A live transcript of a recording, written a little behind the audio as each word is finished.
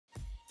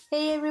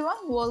Hey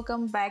everyone,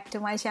 welcome back to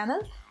my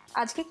channel.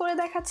 আজকে করে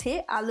দেখাচ্ছি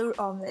আলুর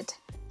অমলেট।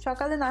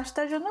 সকালে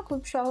নাস্তার জন্য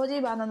খুব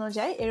সহজেই বানানো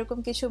যায় এরকম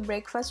কিছু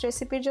ব্রেকফাস্ট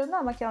রেসিপির জন্য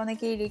আমাকে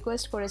অনেকেই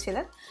রিকোয়েস্ট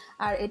করেছিলেন।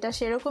 আর এটা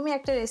সেরকমই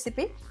একটা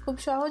রেসিপি, খুব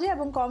সহজে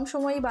এবং কম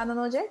সময়েই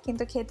বানানো যায়,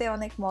 কিন্তু খেতে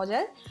অনেক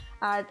মজার।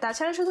 আর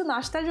তাছাড়া শুধু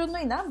নাস্তার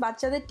জন্যই না,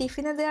 বাচ্চাদের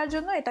টিফিনে দেওয়ার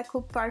জন্য এটা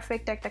খুব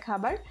পারফেক্ট একটা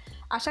খাবার।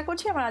 আশা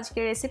করছি আমার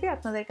আজকের রেসিপি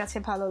আপনাদের কাছে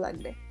ভালো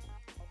লাগবে।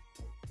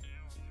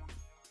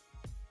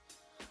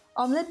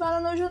 অমলেট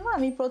বানানোর জন্য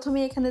আমি প্রথমে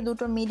এখানে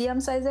দুটো মিডিয়াম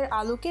সাইজের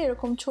আলুকে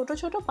এরকম ছোট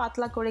ছোট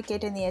পাতলা করে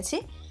কেটে নিয়েছি।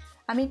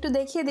 আমি একটু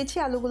দেখিয়ে দিচ্ছি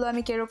আলুগুলো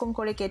আমি কিরকম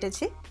করে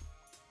কেটেছি।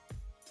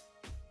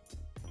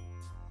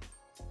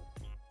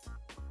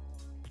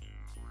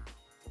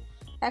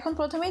 এখন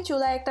প্রথমেই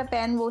চুলায় একটা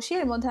প্যান বসিয়ে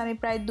এর মধ্যে আমি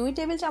প্রায় 2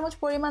 টেবিল চামচ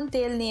পরিমাণ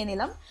তেল নিয়ে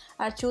নিলাম,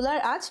 আর চুলার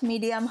আঁচ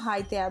মিডিয়াম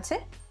হাইতে আছে।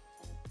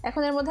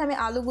 এখন এর মধ্যে আমি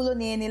আলুগুলো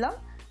নিয়ে নিলাম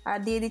আর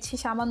দিয়ে দিচ্ছি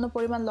সামান্য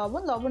পরিমাণ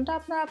লবণ। লবণটা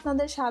আপনারা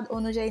আপনাদের স্বাদ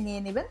অনুযায়ী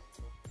নিয়ে নেবেন।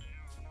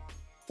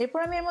 এরপর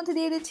আমি এর মধ্যে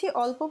দিয়ে দিচ্ছি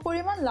অল্প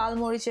পরিমাণ লাল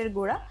মরিচের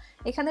গুঁড়া।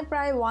 এখানে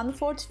প্রায়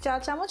 1/4 চা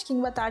চামচ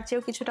কিংবা তার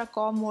চেয়েও কিছুটা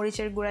কম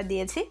মরিচের গুঁড়া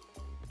দিয়েছি।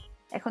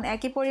 এখন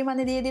একই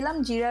পরিমাণে দিয়ে দিলাম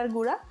জিরার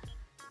গুঁড়া।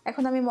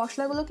 এখন আমি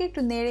মশলাগুলোকে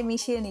একটু নেড়ে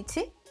মিশিয়ে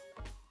নিচ্ছি।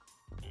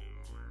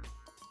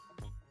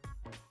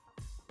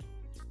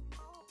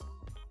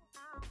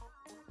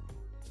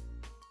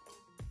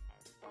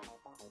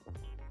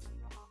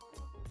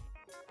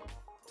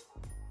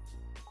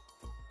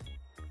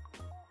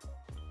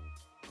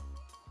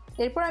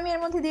 এরপর আমি এর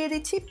মধ্যে দিয়ে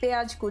দিচ্ছি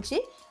পেঁয়াজ কুচি,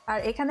 আর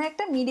এখানে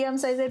একটা মিডিয়াম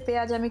সাইজের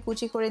পেঁয়াজ আমি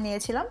কুচি করে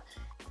নিয়েছিলাম।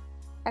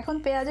 এখন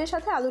পেঁয়াজের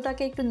সাথে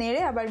আলুটাকে একটু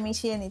নেড়ে আবার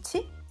মিশিয়ে নিচ্ছি।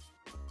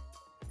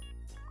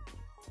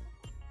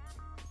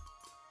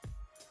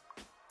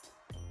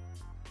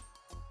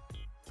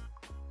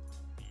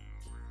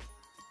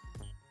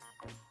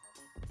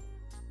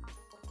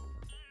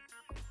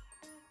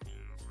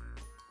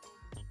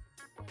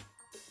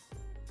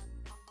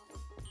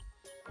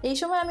 এই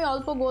সময় আমি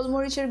অল্প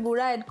গোলমরিচের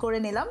গুঁড়া অ্যাড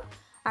করে নিলাম।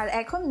 আর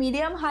এখন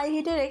মিডিয়াম হাই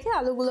হিটে রেখে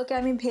আলুগুলোকে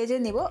আমি ভেজে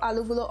নিব,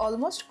 আলুগুলো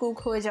অলমোস্ট কুক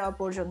হয়ে যাওয়া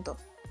পর্যন্ত।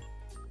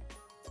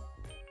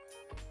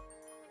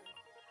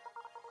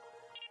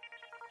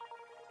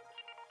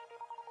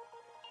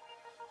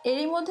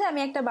 এরই মধ্যে আমি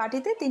একটা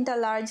বাটিতে 3টা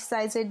লার্জ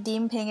সাইজের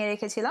ডিম ভেঙে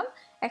রেখেছিলাম।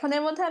 এখন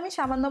এর মধ্যে আমি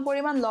সামান্য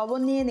পরিমাণ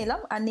লবণ নিয়ে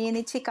নিলাম আর নিয়ে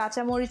নিচ্ছি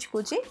কাঁচামরিচ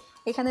কুচি।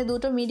 এখানে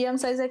 2টো মিডিয়াম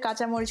সাইজের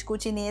কাঁচামরিচ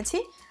কুচি নিয়েছি।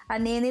 আর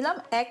নিয়ে নিলাম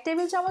 1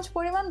 টেবিল চামচ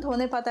পরিমাণ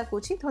ধনেপাতা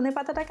কুচি।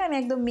 ধনেপাতাটাকে আমি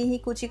একদম মিহি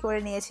কুচি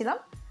করে নিয়েছিলাম।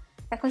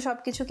 এখন সব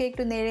কিছুকে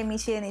একটু নেড়ে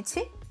মিশিয়ে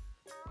নিচ্ছি।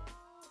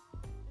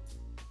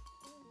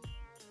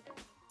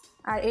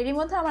 আর এরই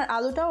মধ্যে আমার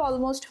আলুটাও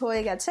অলমোস্ট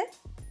হয়ে গেছে।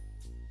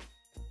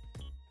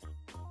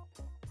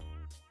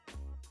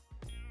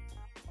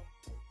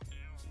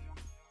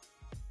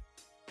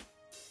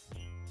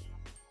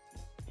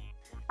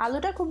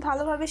 আলুটা খুব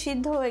ভালোভাবে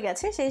সিদ্ধ হয়ে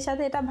গেছে, সেই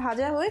সাথে এটা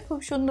ভাজা হয়ে খুব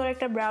সুন্দর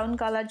একটা ব্রাউন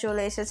কালার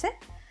চলে এসেছে।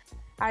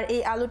 আর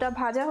এই আলুটা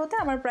ভাজা হতে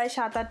আমার প্রায়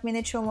 7-8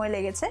 মিনিট সময়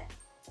লেগেছে।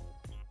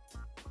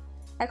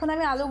 এখন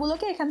আমি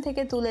আলুগুলোকে এখান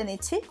থেকে তুলে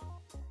নিচ্ছি।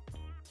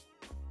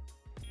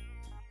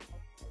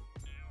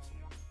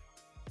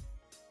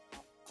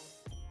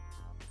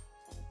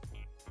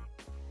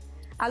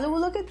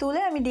 আলুগুলোকে তুলে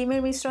আমি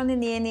ডিমের মিশ্রণে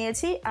নিয়ে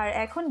নিয়েছি, আর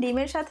এখন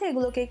ডিমের সাথে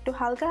এগুলোকে একটু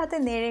হালকা হাতে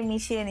নেড়ে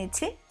মিশিয়ে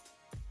নিচ্ছি।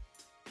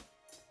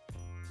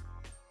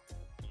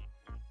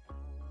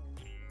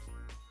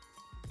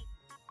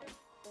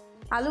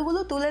 আলুগুলো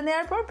তুলে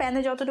নেওয়ার পর প্যানে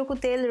যতটুকু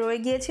তেল রয়ে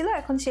গিয়েছিল,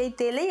 এখন সেই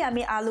তেলেই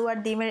আমি আলু আর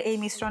ডিমের এই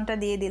মিশ্রণটা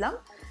দিয়ে দিলাম।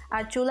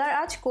 আর চুলার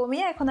আঁচ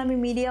কমিয়ে এখন আমি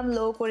মিডিয়াম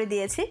লো করে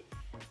দিয়েছি।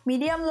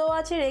 মিডিয়াম লো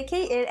আঁচে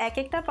রেখেই এর এক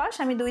একটা পাশ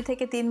আমি 2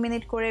 থেকে 3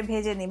 মিনিট করে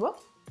ভেজে নিব।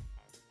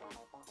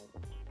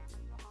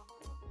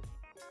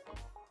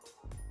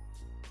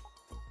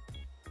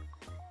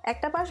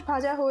 একটা পাশ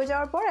ভাজা হয়ে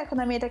যাওয়ার পর এখন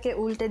আমি এটাকে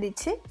উল্টে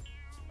দিচ্ছি।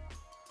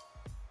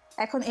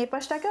 এখন এই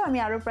পাশটাকেও আমি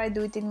আরও প্রায়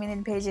 2-3 মিনিট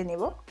ভেজে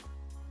নিব।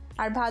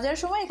 আর ভাজার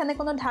সময় এখানে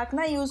কোনো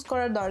ঢাকনা ইউজ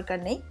করার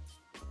দরকার নেই।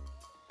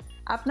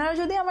 আপনারা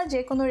যদি আমার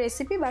যে কোনো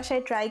রেসিপি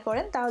বাসায় ট্রাই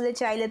করেন, তাহলে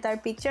চাইলে তার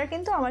পিকচার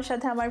কিন্তু আমার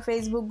সাথে আমার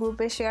ফেসবুক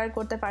গ্রুপে শেয়ার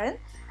করতে পারেন।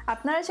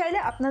 আপনারা চাইলে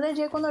আপনাদের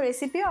যে কোনো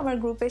রেসিপিও আমার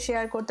গ্রুপে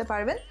শেয়ার করতে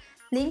পারবেন,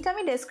 লিঙ্ক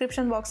আমি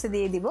ডেসক্রিপশন বক্সে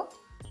দিয়ে দিব।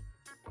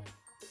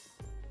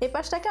 এই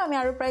পাশটাকে আমি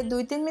আরও প্রায়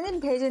 2-3 মিনিট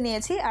ভেজে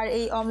নিয়েছি, আর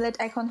এই অমলেট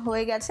এখন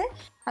হয়ে গেছে।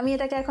 আমি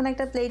এটাকে এখন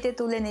একটা প্লেটে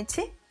তুলে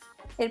নিচ্ছি।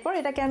 এরপর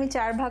এটাকে আমি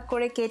 4 ভাগ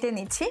করে কেটে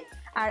নিচ্ছি।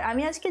 আর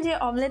আমি আজকে যে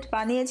অমলেট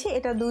বানিয়েছি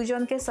এটা 2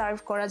 জনকে সার্ভ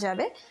করা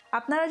যাবে।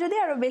 আপনারা যদি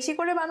আরও বেশি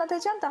করে বানাতে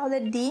চান, তাহলে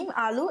ডিম,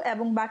 আলু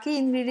এবং বাকি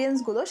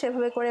ইনগ্রিডিয়েন্টসগুলো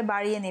সেভাবে করে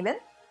বাড়িয়ে নেবেন।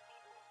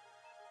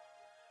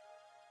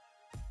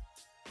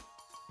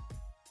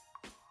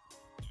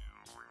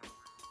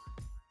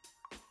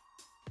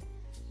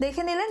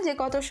 দেখে নিলেন যে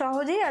কত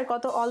সহজেই আর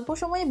কত অল্প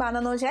সময়ে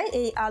বানানো যায়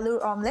এই আলুর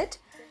অমলেট।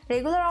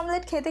 রেগুলার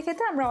অমলেট খেতে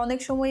খেতে আমরা অনেক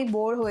সময়ই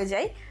বোর হয়ে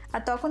যাই,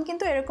 আর তখন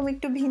কিন্তু এরকম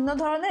একটু ভিন্ন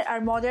ধরনের আর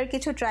মজার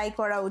কিছু ট্রাই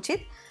করা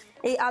উচিত।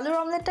 এই আলুর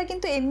অমলেটটা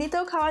কিন্তু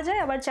এমনিতেও খাওয়া যায়,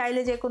 আবার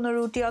চাইলে যে কোনো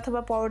রুটি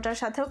অথবা পরোটার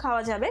সাথেও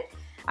খাওয়া যাবে।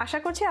 আশা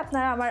করছি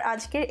আপনারা আমার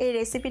আজকের এই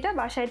রেসিপিটা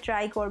বাসায়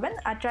ট্রাই করবেন,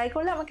 আর ট্রাই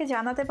করলে আমাকে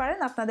জানাতে পারেন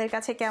আপনাদের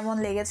কাছে কেমন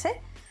লেগেছে।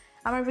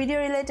 আমার ভিডিও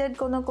রিলেটেড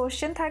কোনো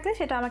কোশ্চেন থাকলে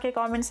সেটা আমাকে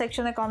কমেন্ট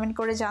সেকশনে কমেন্ট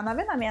করে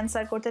জানাবেন, আমি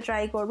অ্যান্সার করতে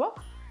ট্রাই করব।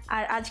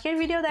 আর আজকের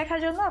ভিডিও দেখার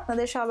জন্য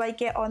আপনাদের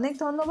সবাইকে অনেক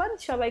ধন্যবাদ।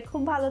 সবাই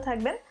খুব ভালো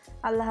থাকবেন।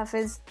 আল্লাহ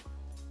হাফেজ।